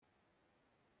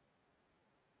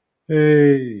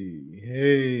Hey,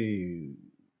 hey,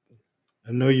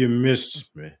 I know you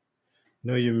missed me.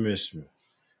 Know you missed me.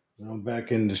 I'm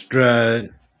back in the stride.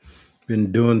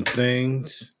 Been doing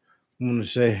things. I want to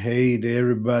say hey to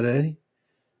everybody.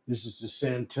 This is the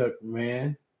Santuck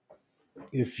Man.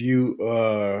 If you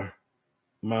are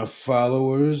my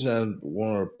followers, I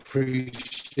want to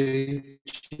appreciate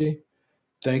you.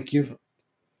 Thank you.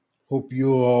 Hope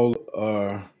you all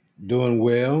are doing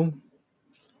well.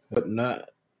 But not.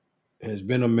 It's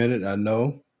been a minute, I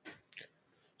know.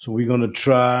 So we're gonna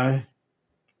try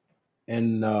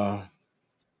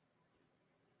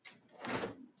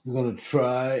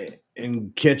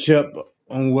and catch up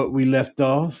on what we left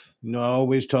off. I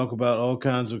always talk about all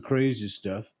kinds of crazy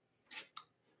stuff.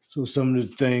 So some of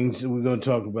the things that we're going to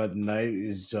talk about tonight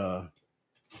is, of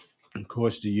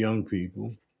course, the young people.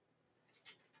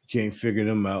 You can't figure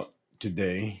them out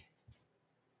today.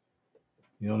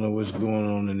 You don't know what's going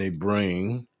on in their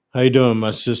brain. How you doing,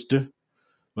 my sister?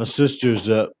 My sister's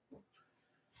up.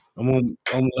 I'm live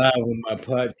on my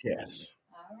podcast.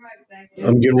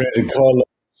 I'm getting ready to call up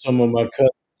some of my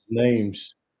cousins'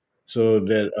 names so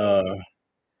that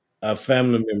our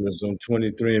family members on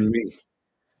 23andMe.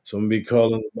 So I'm gonna be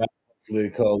calling them out. Hopefully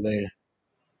they call in.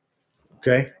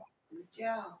 Okay.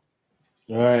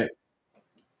 All right.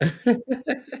 I'm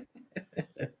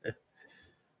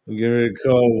getting ready to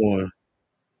call one.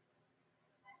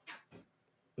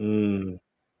 Mm.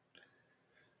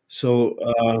 So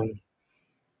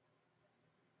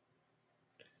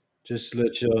just to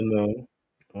let y'all know,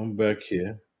 I'm back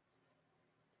here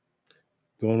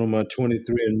going on my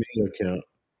 23andMe account,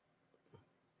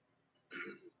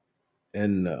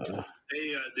 and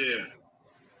Hey there.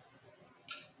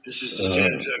 This is the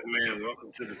Santuck Man.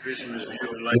 Welcome to the Fisherman's View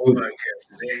of Life podcast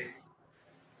today.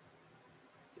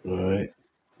 all right.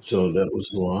 So that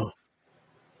was one,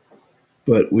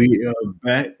 but we are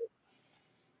back.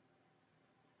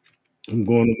 I'm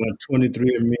going on my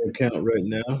 23andMe account right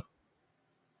now.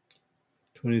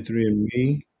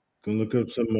 23andMe. Gonna look up some of